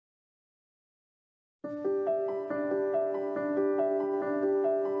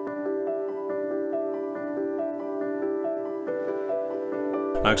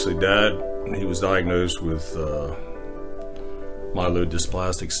Actually, Dad, he was diagnosed with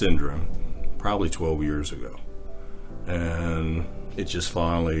myelodysplastic syndrome probably 12 years ago. And it just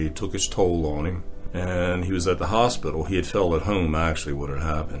finally took its toll on him. And he was at the hospital. He had felt at home, actually, what had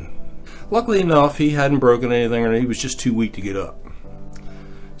happened. Luckily enough, he hadn't broken anything, or he was just too weak to get up.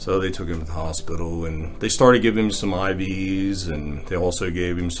 So they took him to the hospital, and they started giving him some IVs, and they also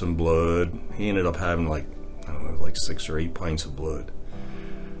gave him some blood. He ended up having like 6 or 8 pints of blood.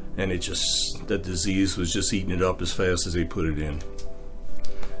 And that disease was just eating it up as fast as they put it in.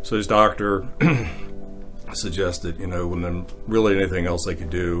 So his doctor suggested, when there really anything else they could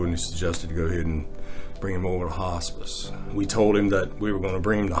do, and he suggested to go ahead and bring him over to hospice. We told him that we were going to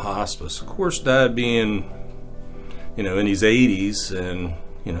bring him to hospice. Of course, Dad being, in his 80s, and,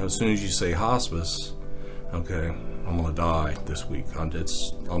 as soon as you say hospice, okay, I'm going to die this week. I'm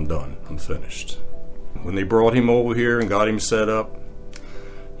done. I'm finished. When they brought him over here and got him set up,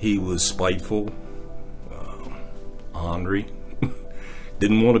 he was spiteful, ornery,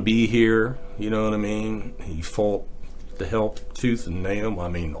 didn't want to be here, you know what I mean? He fought the help tooth and nail,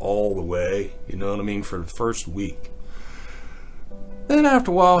 all the way, you know what I mean, for the first week. Then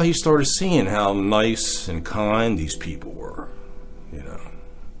after a while, he started seeing how nice and kind these people were,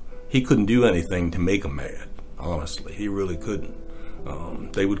 He couldn't do anything to make them mad, honestly. He really couldn't.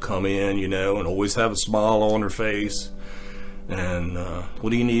 They would come in, and always have a smile on their face. And,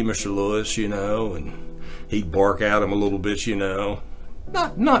 what do you need, Mr. Lewis, and he'd bark at him a little bit,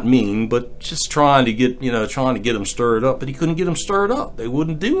 not mean, but just trying to get them stirred up, but he couldn't get them stirred up. They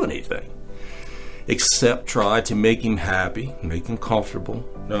wouldn't do anything except try to make him happy, make him comfortable.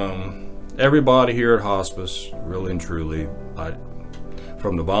 Everybody here at hospice, really and truly,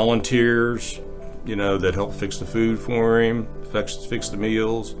 from the volunteers, that help fix the food for him, fix the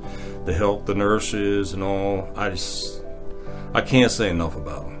meals, to help the nurses and all, I can't say enough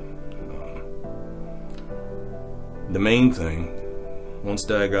about them. The main thing, once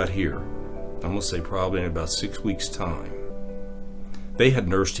Dad got here, I'm going to say probably in about 6 weeks' time, they had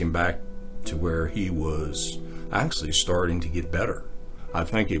nursed him back to where he was actually starting to get better. I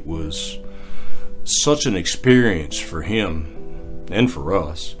think it was such an experience for him and for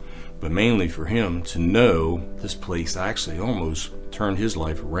us, but mainly for him to know this place actually almost turned his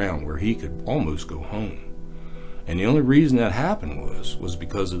life around where he could almost go home. And the only reason that happened was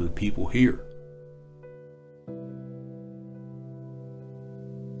because of the people here.